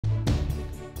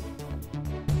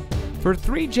For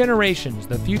 3 generations,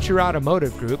 the Future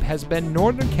Automotive Group has been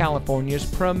Northern California's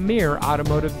premier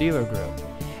automotive dealer group.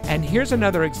 And here's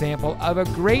another example of a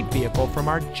great vehicle from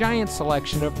our giant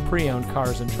selection of pre-owned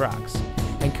cars and trucks.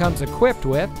 And comes equipped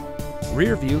with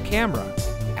rear view camera,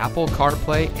 Apple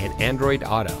CarPlay and Android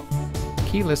Auto,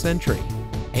 keyless entry,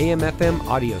 AM/FM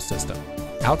audio system,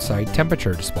 outside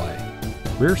temperature display,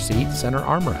 rear seat center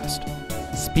armrest,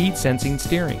 speed sensing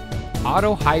steering,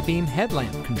 auto high beam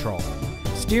headlamp control,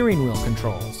 steering wheel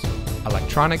controls,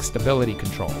 electronic stability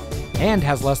control, and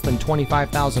has less than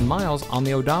 25,000 miles on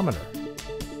the odometer.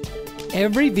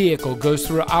 Every vehicle goes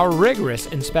through our rigorous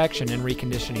inspection and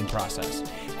reconditioning process.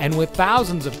 And with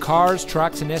thousands of cars,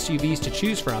 trucks, and SUVs to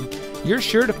choose from, you're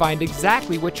sure to find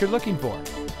exactly what you're looking for.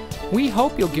 We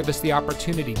hope you'll give us the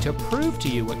opportunity to prove to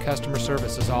you what customer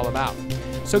service is all about.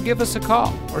 So give us a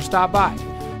call or stop by.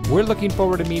 We're looking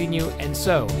forward to meeting you, and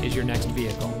so is your next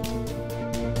vehicle.